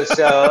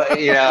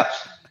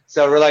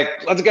 So we're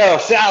like, let's go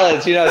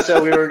salads,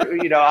 So we were,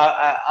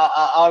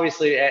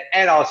 obviously,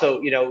 and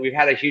also, we've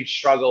had a huge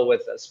struggle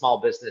with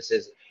small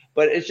businesses.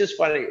 But it's just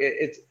funny.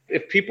 It's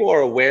if people are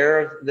aware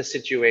of the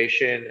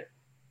situation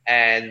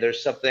and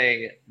there's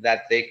something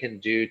that they can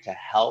do to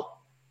help,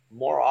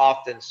 more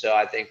often so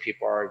I think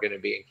people are going to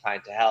be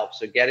inclined to help.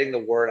 So getting the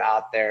word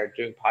out there,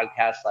 doing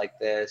podcasts like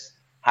this,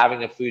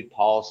 having a food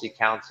policy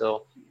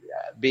council,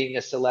 being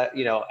a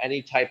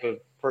any type of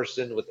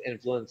person with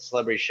influence,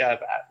 celebrity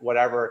chef,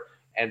 whatever,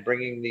 and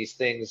bringing these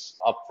things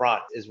up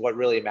front is what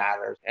really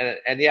matters.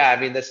 And yeah,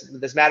 I mean,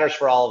 this matters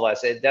for all of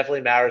us. It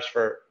definitely matters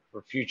for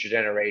future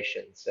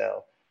generations.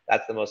 So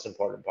that's the most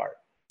important part.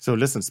 So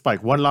listen,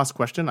 Spike, one last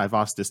question. I've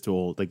asked this to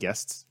all the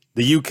guests.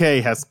 The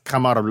UK has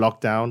come out of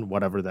lockdown,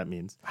 whatever that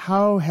means.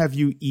 How have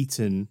you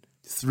eaten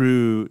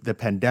through the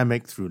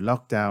pandemic, through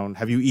lockdown?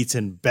 Have you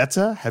eaten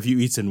better? Have you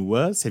eaten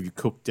worse? Have you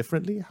cooked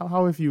differently?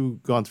 How have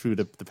you gone through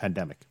the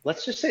pandemic?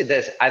 Let's just say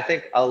this. I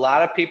think a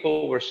lot of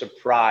people were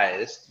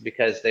surprised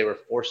because they were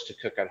forced to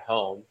cook at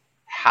home,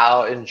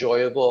 how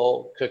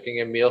enjoyable cooking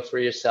a meal for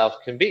yourself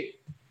can be.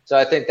 So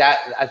I think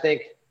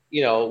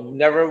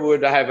never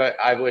would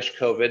I wish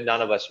COVID,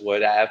 none of us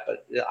would have,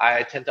 but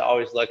I tend to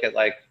always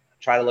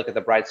try to look at the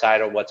bright side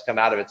of what's come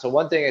out of it. So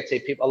one thing I'd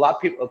say, a lot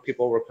of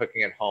people were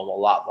cooking at home a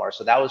lot more.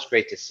 So that was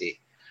great to see.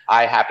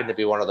 I happen to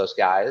be one of those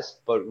guys,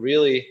 but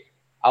really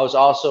I was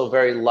also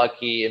very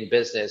lucky in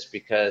business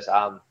because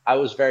I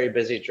was very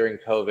busy during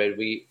COVID.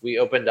 We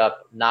opened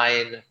up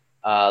 9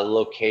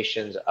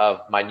 locations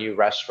of my new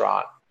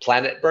restaurant,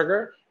 Planet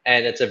Burger,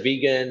 and it's a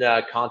vegan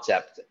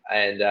concept.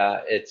 And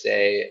it's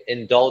a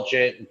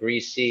indulgent,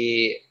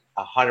 greasy,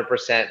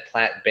 100%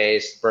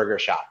 plant-based burger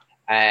shop.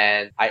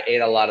 And I ate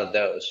a lot of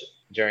those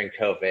during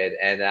COVID,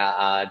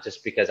 and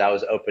just because I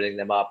was opening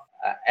them up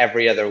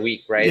every other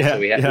week, right? Yeah, so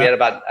we had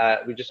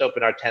about we just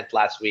opened our 10th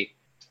last week.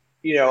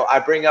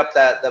 I bring up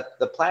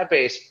the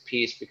plant-based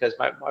piece because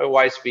my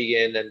wife's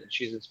vegan and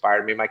she's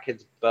inspired me. My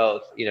kids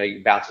both,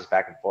 bounces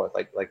back and forth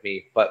like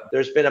me. But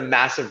there's been a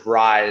massive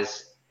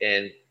rise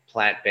in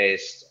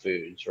plant-based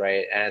foods,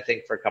 right? And I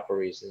think for a couple of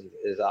reasons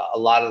is a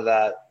lot of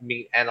the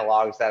meat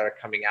analogs that are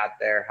coming out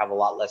there have a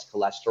lot less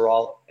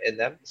cholesterol in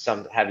them.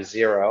 Some have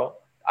zero.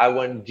 I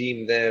wouldn't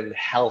deem them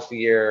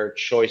healthier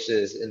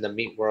choices in the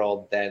meat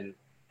world than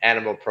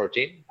animal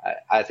protein.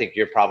 I think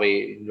you're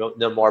probably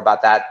know more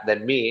about that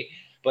than me,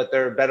 but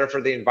they're better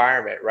for the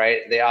environment,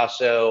 right? They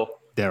also,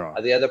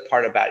 the other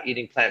part about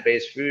eating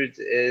plant-based foods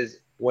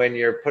is when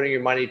you're putting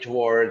your money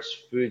towards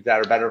foods that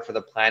are better for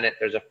the planet,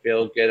 there's a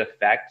feel-good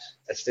effect,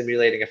 a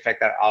stimulating effect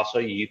that also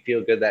you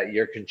feel good that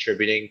you're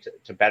contributing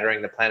to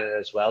bettering the planet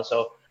as well.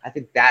 So I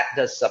think that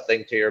does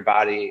something to your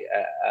body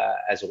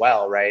as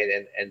well, right?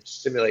 And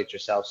stimulate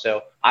yourself.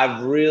 So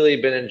I've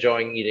really been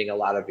enjoying eating a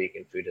lot of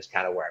vegan food is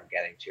kind of where I'm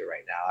getting to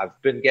right now. I've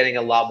been getting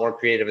a lot more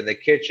creative in the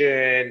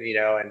kitchen,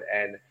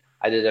 and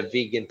I did a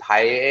vegan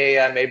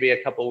paella maybe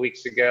a couple of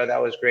weeks ago.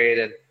 That was great.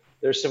 And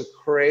there's some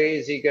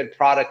crazy good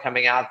product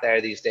coming out there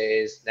these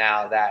days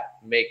now that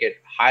make it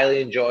highly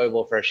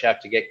enjoyable for a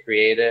chef to get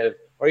creative,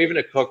 or even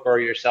a cook or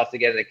yourself to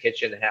get in the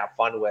kitchen and have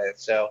fun with.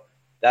 So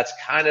that's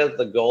kind of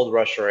the gold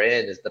rush we're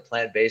in, is the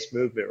plant-based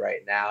movement right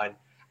now. And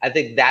I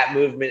think that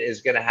movement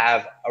is going to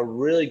have a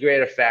really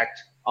great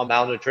effect on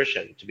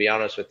malnutrition, to be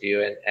honest with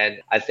you. And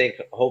I think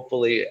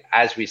hopefully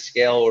as we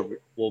scale,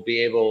 we'll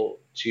be able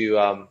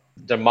to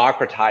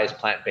democratize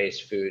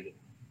plant-based food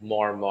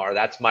more and more.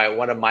 That's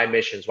one of my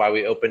missions, why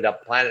we opened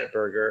up Planet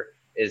Burger,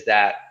 is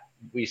that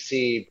we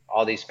see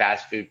all these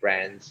fast food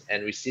brands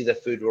and we see the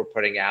food we're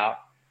putting out,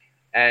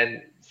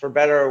 and for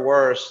better or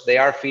worse, they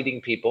are feeding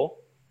people.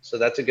 So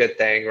that's a good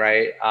thing,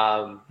 right?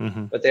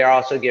 But they are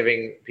also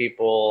giving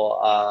people,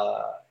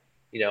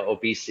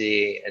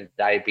 obesity and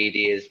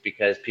diabetes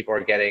because people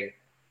are getting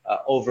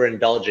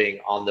overindulging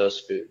on those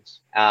foods.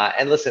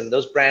 And listen,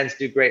 those brands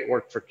do great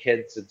work for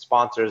kids and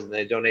sponsors, and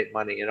they donate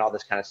money and all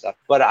this kind of stuff.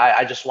 But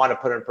I just want to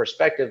put in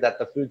perspective that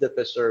the food that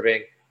they're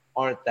serving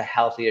aren't the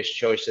healthiest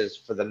choices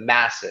for the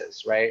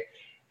masses, right?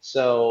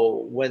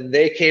 So when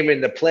they came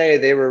into play,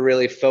 they were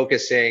really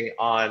focusing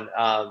on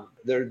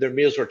their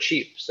meals were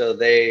cheap. So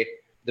the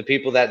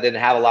people that didn't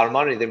have a lot of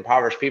money, the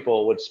impoverished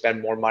people, would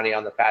spend more money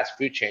on the fast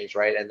food chains,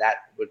 right? And that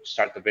would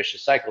start the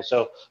vicious cycle.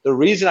 So the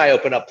reason I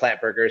opened up Plant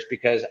Burger is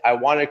because I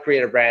want to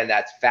create a brand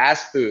that's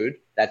fast food,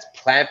 that's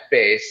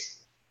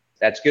plant-based,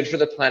 that's good for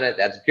the planet,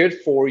 that's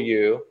good for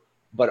you,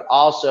 but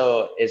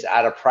also is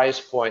at a price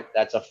point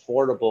that's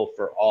affordable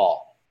for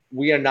all.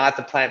 We are not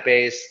the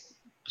plant-based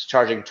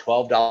charging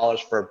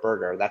 $12 for a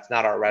burger. That's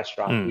not our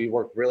restaurant. We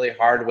work really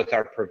hard with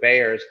our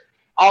purveyors.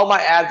 All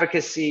my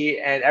advocacy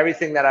and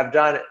everything that I've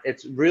done,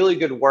 it's really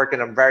good work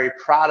and I'm very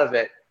proud of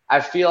it. I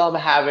feel I'm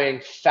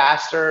having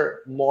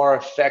faster, more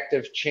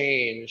effective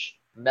change,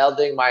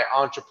 melding my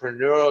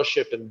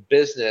entrepreneurship and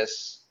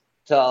business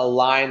to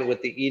align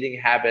with the eating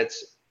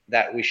habits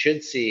that we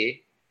should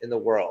see in the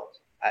world.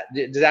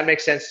 Does that make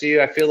sense to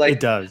you? I feel like it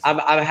does.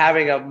 I'm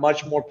having a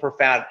much more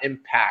profound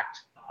impact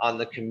on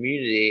the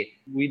community.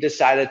 We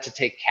decided to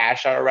take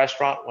cash out of a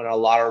restaurant when a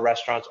lot of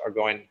restaurants are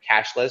going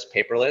cashless,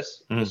 paperless.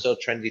 It's still a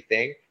trendy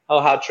thing. Oh,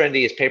 how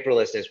trendy is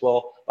paperless is?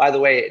 Well, by the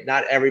way,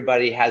 not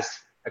everybody has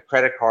a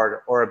credit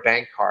card or a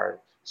bank card.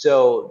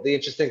 So the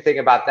interesting thing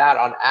about that,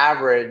 on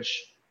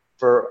average,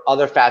 for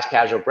other fast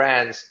casual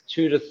brands,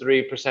 2 to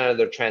 3% of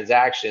their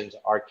transactions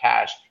are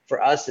cash.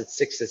 For us, it's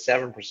 6 to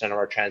 7% of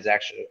our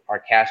transactions are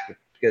cash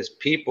because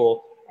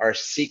people are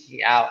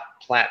seeking out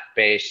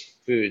plant-based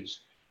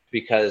foods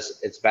because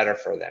it's better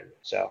for them.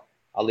 So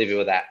I'll leave you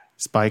with that.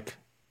 Spike,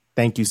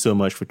 thank you so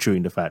much for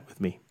chewing the fat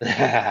with me.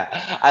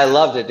 I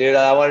loved it, dude.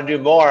 I want to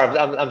do more.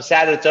 I'm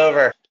sad it's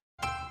over.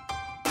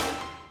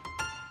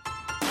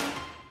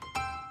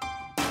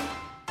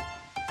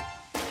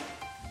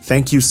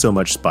 Thank you so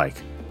much,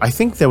 Spike. I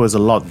think there was a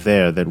lot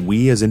there that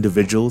we as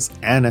individuals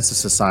and as a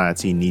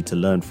society need to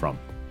learn from.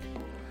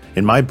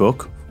 In my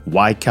book,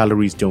 Why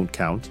Calories Don't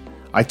Count,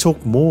 I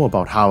talk more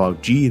about how our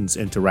genes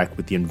interact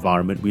with the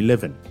environment we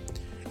live in.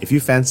 If you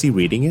fancy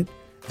reading it,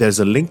 there's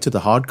a link to the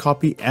hard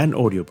copy and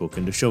audiobook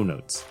in the show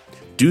notes.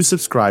 Do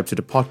subscribe to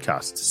the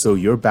podcast so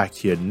you're back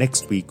here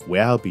next week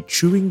where I'll be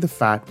chewing the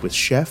fat with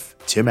Chef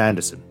Tim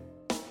Anderson.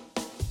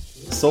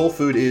 Soul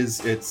food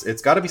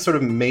it's got to be sort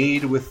of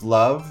made with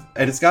love,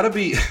 and it's got to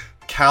be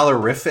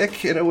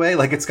calorific in a way.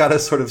 Like, it's got to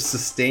sort of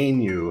sustain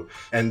you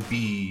and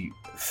be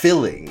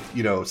filling,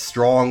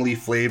 strongly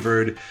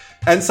flavored,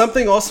 and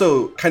something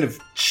also kind of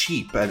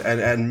cheap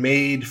and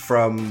made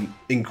from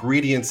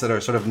ingredients that are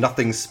sort of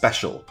nothing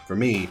special. For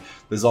me,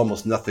 there's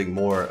almost nothing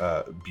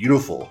more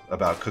beautiful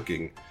about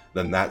cooking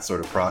than that sort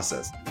of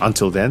process.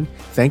 Until then,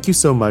 thank you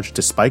so much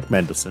to Spike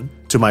Mendelsohn,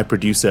 to my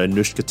producer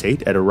Anushka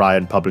Tate at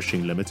Orion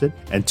Publishing Limited,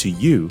 and to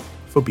you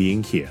for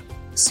being here.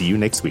 See you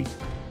next week.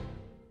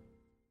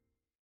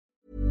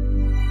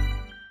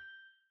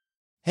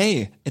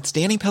 Hey, it's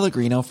Danny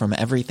Pellegrino from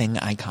Everything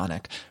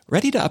Iconic.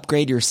 Ready to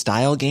upgrade your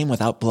style game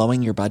without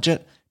blowing your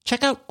budget?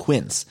 Check out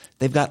Quince.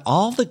 They've got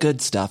all the good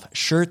stuff,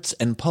 shirts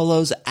and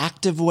polos,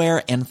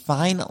 activewear, and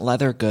fine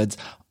leather goods,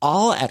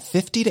 all at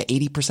 50 to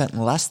 80%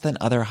 less than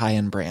other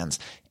high-end brands.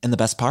 And the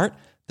best part?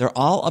 They're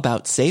all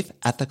about safe,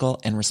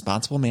 ethical, and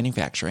responsible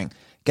manufacturing.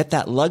 Get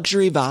that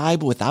luxury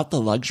vibe without the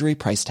luxury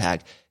price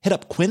tag. Hit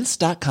up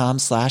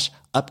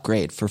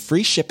quince.com/upgrade for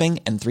free shipping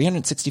and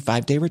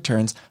 365-day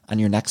returns on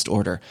your next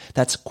order.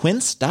 That's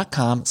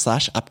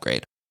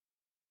quince.com/upgrade.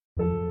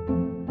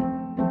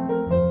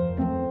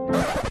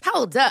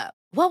 Hold up.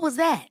 What was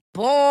that?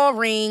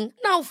 Boring.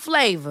 No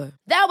flavor.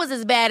 That was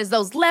as bad as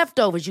those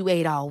leftovers you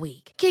ate all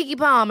week. Keke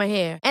Palmer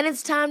here, and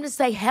it's time to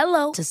say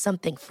hello to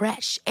something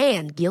fresh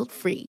and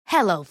guilt-free.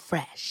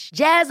 HelloFresh.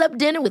 Jazz up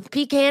dinner with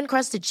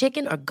pecan-crusted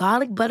chicken or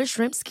garlic butter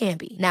shrimp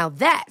scampi. Now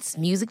that's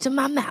music to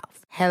my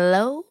mouth.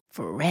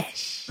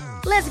 HelloFresh.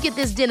 Let's get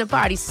this dinner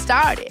party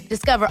started.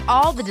 Discover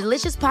all the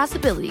delicious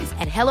possibilities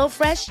at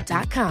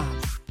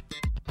HelloFresh.com.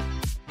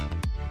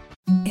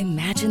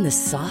 Imagine the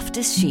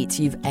softest sheets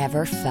you've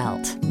ever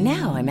felt.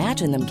 Now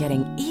imagine them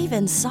getting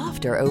even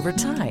softer over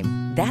time.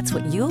 That's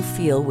what you'll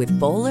feel with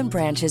Boll &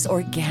 Branch's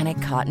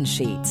organic cotton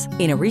sheets.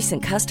 In a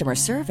recent customer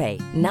survey,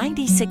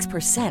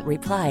 96%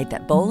 replied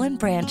that Boll &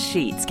 Branch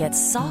sheets get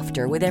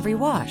softer with every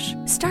wash.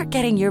 Start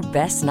getting your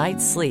best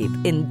night's sleep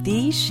in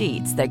these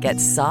sheets that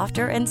get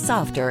softer and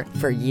softer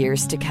for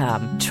years to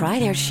come. Try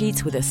their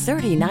sheets with a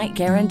 30-night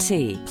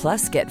guarantee.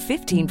 Plus, get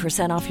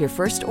 15% off your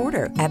first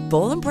order at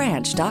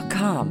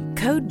bollandbranch.com.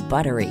 Code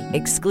BUTTERY.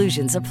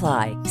 Exclusions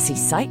apply. See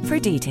site for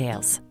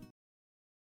details.